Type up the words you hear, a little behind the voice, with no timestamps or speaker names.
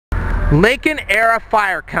Lincoln-era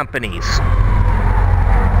fire companies.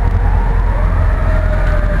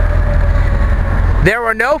 There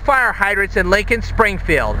were no fire hydrants in Lincoln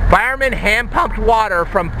Springfield. Firemen hand-pumped water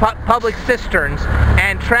from public cisterns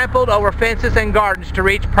and trampled over fences and gardens to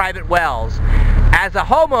reach private wells. As a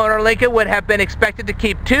homeowner, Lincoln would have been expected to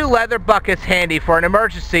keep 2 leather buckets handy for an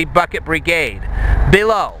emergency bucket brigade.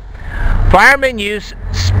 Below, firemen used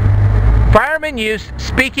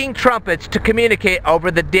speaking trumpets to communicate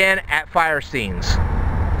over the din at fire scenes.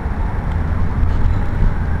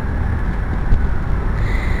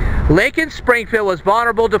 Lincoln Springfield was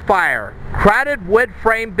vulnerable to fire. Crowded wood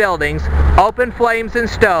frame buildings, open flames in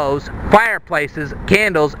stoves, fireplaces,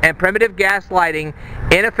 candles, and primitive gas lighting,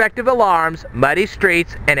 ineffective alarms, muddy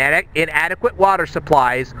streets, and inadequate water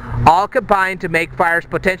supplies all combined to make fires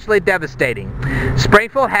potentially devastating.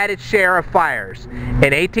 Springfield had its share of fires.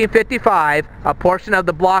 In 1855, a portion of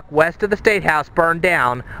the block west of the State House burned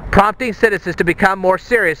down, prompting citizens to become more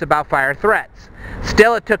serious about fire threats.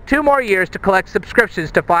 Still, it took 2 more years to collect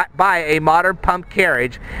subscriptions to buy a modern pump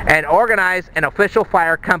carriage and organize an official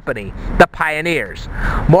fire company, the Pioneers.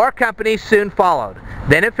 More companies soon followed.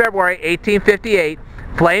 Then in February 1858,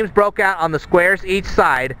 flames broke out on the squares each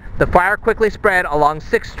side. The fire quickly spread along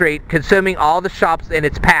 6th Street, consuming all the shops in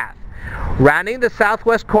its path. Rounding the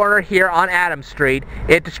southwest corner here on Adams Street,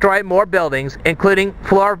 it destroyed more buildings, including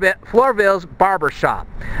Floorville's barber shop.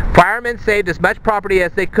 Firemen saved as much property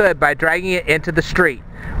as they could by dragging it into the street.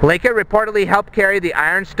 Lincoln reportedly helped carry the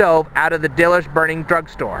iron stove out of the dealer's burning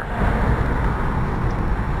drugstore.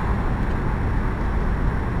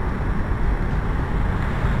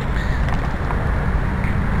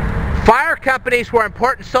 Fire companies were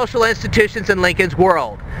important social institutions in Lincoln's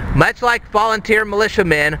world. Much like volunteer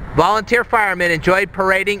militiamen, volunteer firemen enjoyed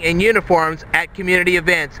parading in uniforms at community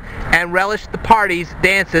events and relished the parties,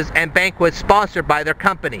 dances, and banquets sponsored by their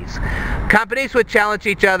companies. Companies would challenge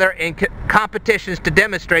each other in competitions to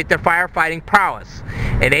demonstrate their firefighting prowess.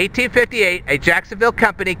 In 1858, a Jacksonville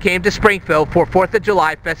company came to Springfield for 4th of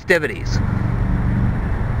July festivities.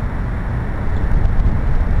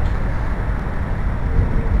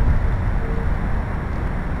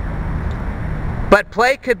 But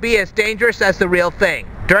play could be as dangerous as the real thing.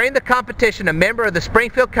 During the competition, a member of the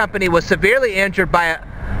Springfield Company was severely injured by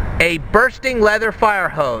a bursting leather fire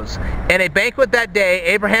hose. In a banquet that day,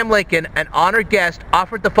 Abraham Lincoln, an honored guest,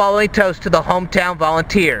 offered the following toast to the hometown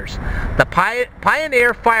volunteers. The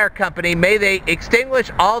Pioneer Fire Company, may they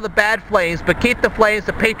extinguish all the bad flames, but keep the flames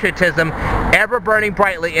of patriotism ever burning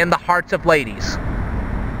brightly in the hearts of ladies.